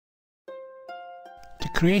To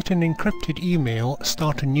create an encrypted email,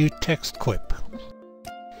 start a new text clip.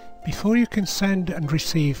 Before you can send and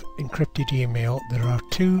receive encrypted email, there are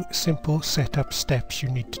two simple setup steps you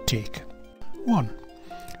need to take. 1.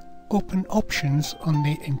 Open Options on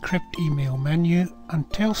the Encrypt Email menu and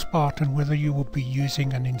tell Spartan whether you will be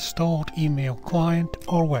using an installed email client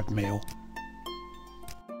or webmail.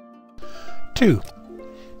 2.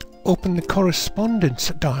 Open the Correspondence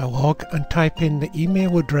dialog and type in the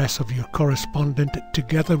email address of your correspondent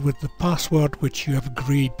together with the password which you have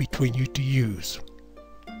agreed between you to use.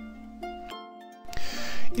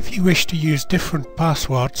 If you wish to use different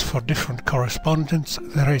passwords for different correspondents,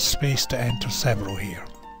 there is space to enter several here.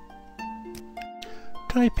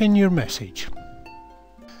 Type in your message.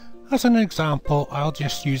 As an example, I'll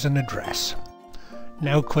just use an address.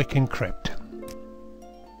 Now click Encrypt.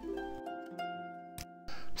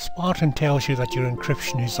 Spartan tells you that your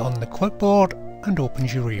encryption is on the clipboard and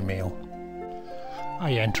opens your email.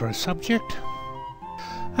 I enter a subject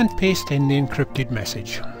and paste in the encrypted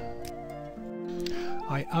message.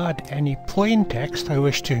 I add any plain text I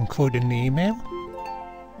wish to include in the email,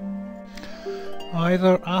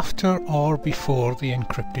 either after or before the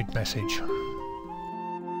encrypted message.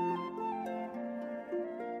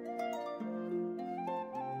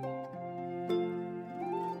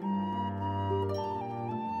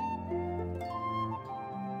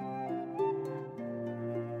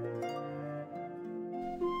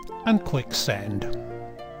 And click Send.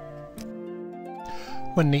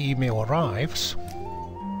 When the email arrives,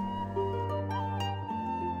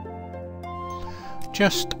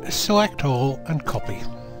 just select all and copy.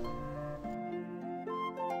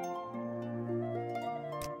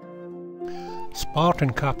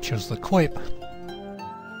 Spartan captures the clip.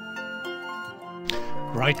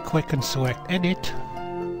 Right-click and select Edit,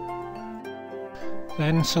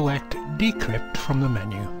 then select Decrypt from the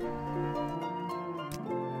menu.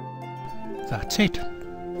 That's it.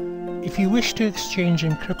 If you wish to exchange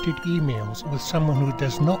encrypted emails with someone who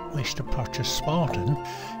does not wish to purchase Spartan,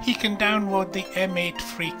 he can download the M8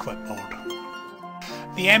 free clipboard.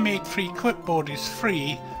 The M8 free clipboard is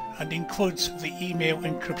free and includes the email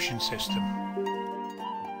encryption system.